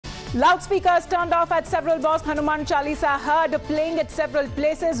Loudspeakers turned off at several mosques. Hanuman Chalisa heard playing at several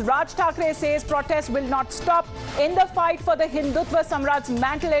places. Raj Thackeray says protests will not stop in the fight for the Hindutva Samraja's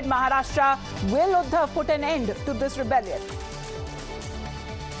mantle in Maharashtra. Will Uddhav put an end to this rebellion?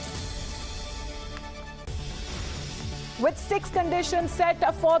 With 6 conditions set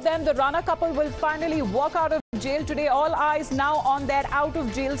for them, the Rana couple will finally walk out of jail today. All eyes now on their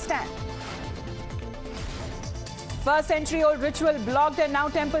out-of-jail stand. First century-old ritual blocked and now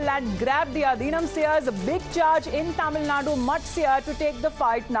temple lad grabbed the Adheenam stairs. A big charge in Tamil Nadu, mutt to take the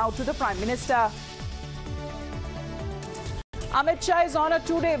fight now to the Prime Minister. Amit Shah is on a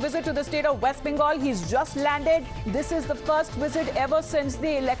 2-day visit to the state of West Bengal. He's just landed. This is the first visit ever since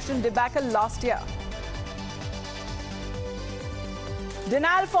the election debacle last year.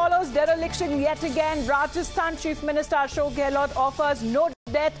 Denial follows dereliction yet again. Rajasthan Chief Minister Ashok Gehlot offers no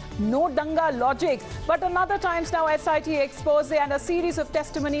death, no danga logic. But another Times Now SIT expose and a series of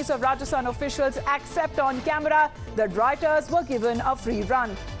testimonies of Rajasthan officials accept on camera that writers were given a free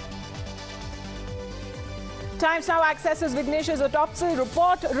run. Times Now accesses Vignesh's autopsy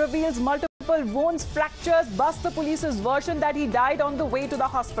report, reveals multiple wounds, fractures, busts the police's version that he died on the way to the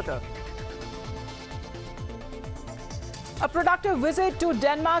hospital. A productive visit to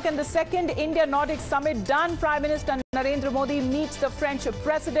Denmark and the second India-Nordic summit done. Prime Minister Narendra Modi meets the French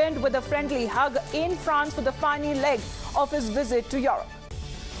president with a friendly hug in France for the final leg of his visit to Europe.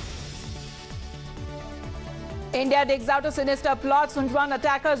 India digs out a sinister plot. Sunjwan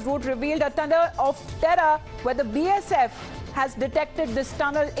attackers' route revealed a tunnel of terror where the BSF has detected this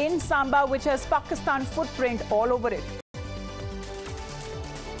tunnel in Samba, which has Pakistan footprint all over it.